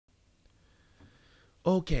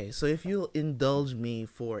Okay, so if you'll indulge me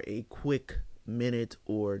for a quick minute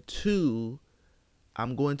or two,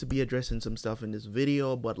 I'm going to be addressing some stuff in this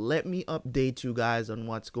video, but let me update you guys on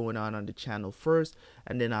what's going on the channel first,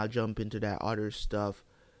 and then I'll jump into that other stuff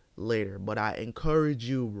later. But I encourage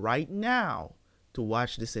you right now to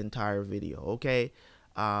watch this entire video, okay?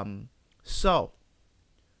 So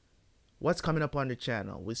what's coming up on the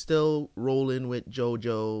channel? We're still rolling with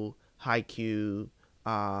JoJo, Haikyuu,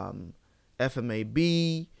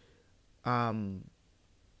 FMAB. Um,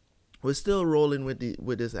 we're still rolling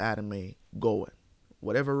with this anime going.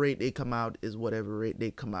 Whatever rate they come out is whatever rate they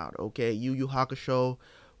come out. Okay, Yu Yu Hakusho,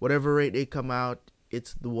 whatever rate they come out,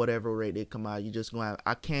 it's the whatever rate they come out. You just gonna have,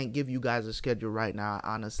 I can't give you guys a schedule right now.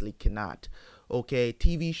 I honestly cannot. Okay,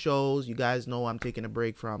 TV shows, you guys know I'm taking a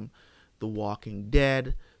break from The Walking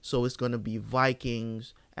Dead, so it's gonna be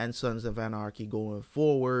Vikings and Sons of Anarchy going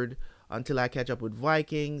forward until I catch up with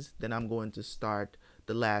Vikings. Then I'm going to start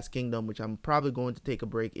The Last Kingdom, which I'm probably going to take a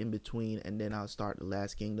break in between, and then I'll start The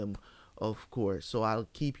Last Kingdom, of course. So I'll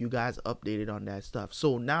keep you guys updated on that stuff.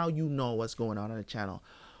 So now you know what's going on the channel.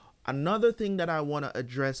 Another thing that I want to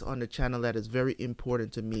address on the channel that is very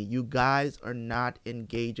important to me, you guys are not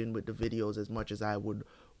engaging with the videos as much as I would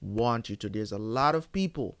want you to. There's a lot of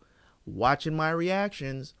people watching my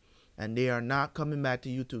reactions and they are not coming back to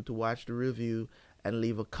YouTube to watch the review and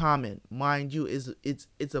leave a comment. Mind you,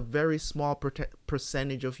 it's a very small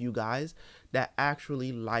percentage of you guys that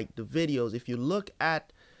actually like the videos. If you look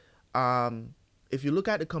at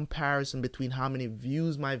the comparison between how many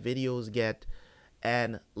views my videos get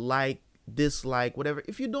and like, dislike, whatever,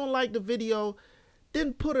 if you don't like the video,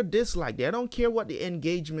 then put a dislike there. I don't care what the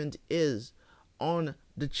engagement is on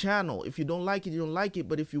the channel. If you don't like it, you don't like it.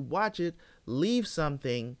 But if you watch it, leave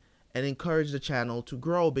something and encourage the channel to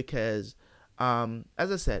grow, because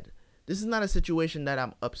as I said, this is not a situation that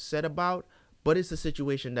I'm upset about, but it's a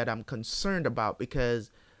situation that I'm concerned about,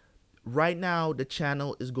 because right now the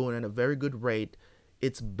channel is going at a very good rate.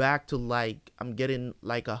 It's back to, like, I'm getting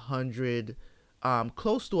like 100,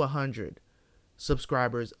 close to 100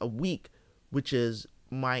 subscribers a week, which is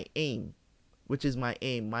my aim,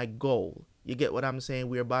 my goal. You get what I'm saying?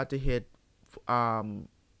 We're about to hit,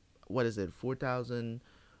 what is it, 4,000?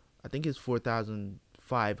 I think it's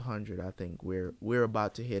 4,500. I think we're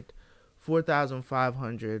about to hit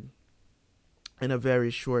 4,500 in a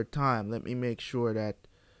very short time. Let me make sure that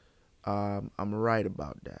I'm right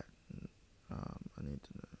about that. I need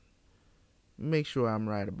to make sure I'm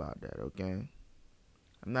right about that. Okay,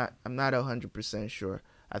 I'm not 100% sure.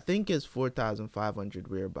 I think it's 4,500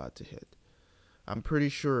 we're about to hit. I'm pretty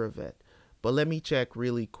sure of it, but let me check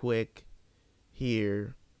really quick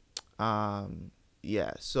here.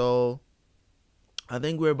 Yeah, so I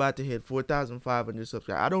think we're about to hit 4,500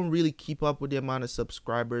 subscribers. I don't really keep up with the amount of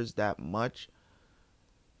subscribers that much.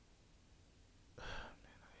 Man,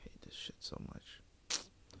 I hate this shit so much.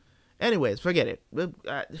 Anyways, forget it.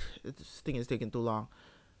 This thing is taking too long.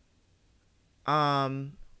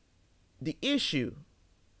 The issue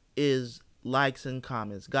is likes and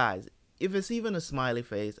comments, guys. If it's even a smiley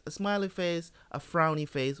face, a frowny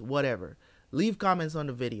face, whatever, leave comments on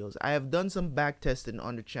the videos. I have done some back testing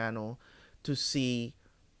on the channel to see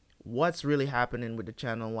what's really happening with the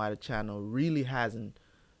channel and why the channel really hasn't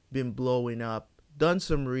been blowing up. Done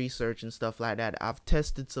some research and stuff like that. I've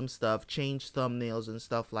tested some stuff, changed thumbnails and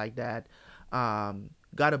stuff like that.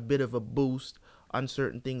 Got a bit of a boost on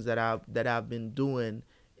certain things that I've been doing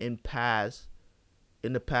in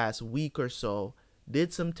the past week or so.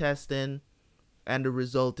 Did some testing, and the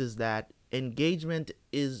result is that engagement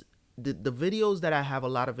is the videos that I have a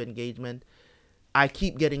lot of engagement, I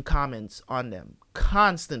keep getting comments on them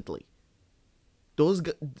constantly. Those,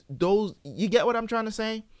 you get what I'm trying to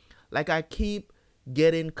say? Like, I keep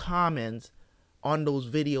getting comments on those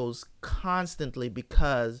videos constantly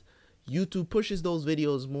because YouTube pushes those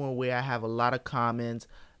videos more where I have a lot of comments,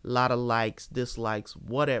 a lot of likes, dislikes,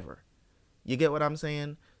 whatever. You get what I'm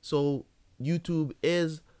saying? So YouTube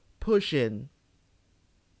is pushing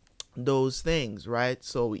those things, right?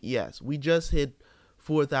 So yes, we just hit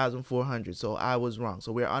 4,400. So I was wrong.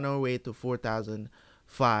 So we're on our way to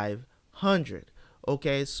 4,500.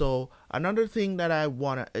 Okay, so another thing that I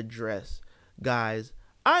want to address, guys,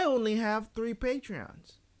 I only have 3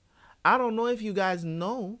 Patreons. I don't know if you guys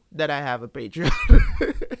know that I have a Patreon.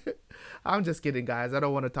 I'm just kidding, guys. I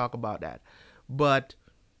don't want to talk about that. But,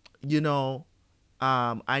 you know,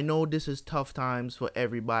 I know this is tough times for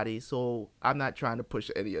everybody, so I'm not trying to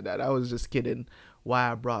push any of that. I was just kidding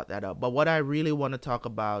why I brought that up. But what I really want to talk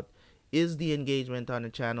about is the engagement on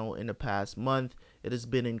the channel in the past month. It has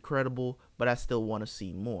been incredible, but I still want to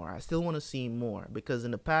see more. I still want to see more because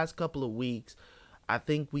in the past couple of weeks, I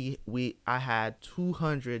think I had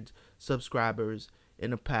 200 subscribers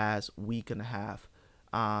in the past week and a half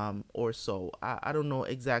or so. I don't know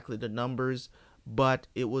exactly the numbers, but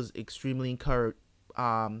it was extremely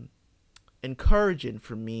encouraging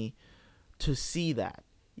for me to see that.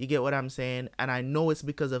 You get what I'm saying? And I know it's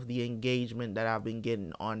because of the engagement that I've been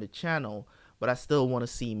getting on the channel, but I still want to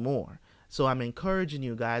see more. So I'm encouraging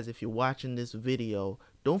you guys, if you're watching this video,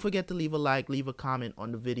 don't forget to leave a like, leave a comment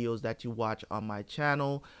on the videos that you watch on my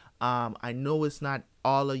channel. I know it's not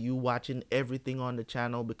all of you watching everything on the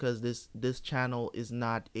channel, because this channel is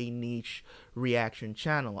not a niche reaction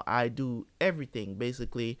channel. I do everything,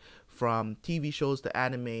 basically, from TV shows to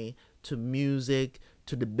anime to music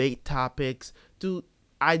to debate topics to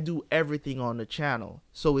I do everything on the channel.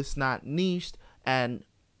 So it's not niched, and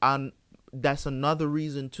that's another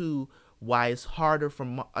reason too why it's harder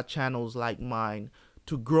for channels like mine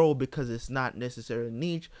to grow, because it's not necessarily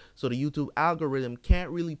niche. So the YouTube algorithm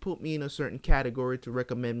can't really put me in a certain category to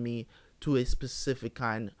recommend me to a specific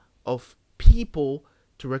kind of people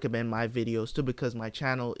to recommend my videos to, because my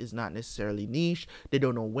channel is not necessarily niche. They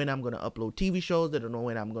don't know when I'm going to upload TV shows. They don't know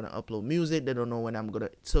when I'm going to upload music. They don't know when I'm going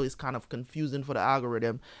to, so it's kind of confusing for the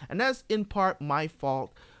algorithm, and that's in part my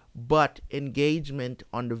fault. But engagement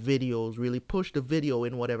on the videos really push the video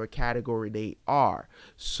in whatever category they are.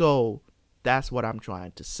 So that's what I'm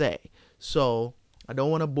trying to say. So I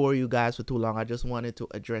don't want to bore you guys for too long. I just wanted to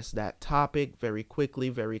address that topic very quickly,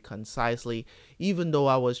 very concisely, even though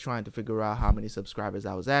I was trying to figure out how many subscribers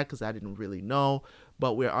I was at, because I didn't really know.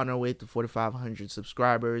 But we're on our way to 4,500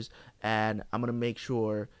 subscribers, and I'm going to make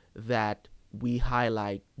sure that we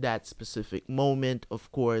highlight that specific moment,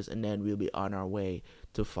 of course, and then we'll be on our way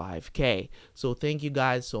to 5K. So thank you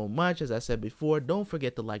guys so much. As I said before, don't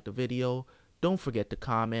forget to like the video, don't forget to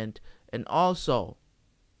comment, and also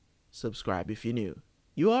subscribe if you're new.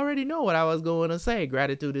 You already know what I was going to say.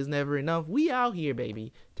 Gratitude is never enough. We out here,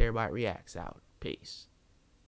 baby. Terabyt Reacts out. Peace.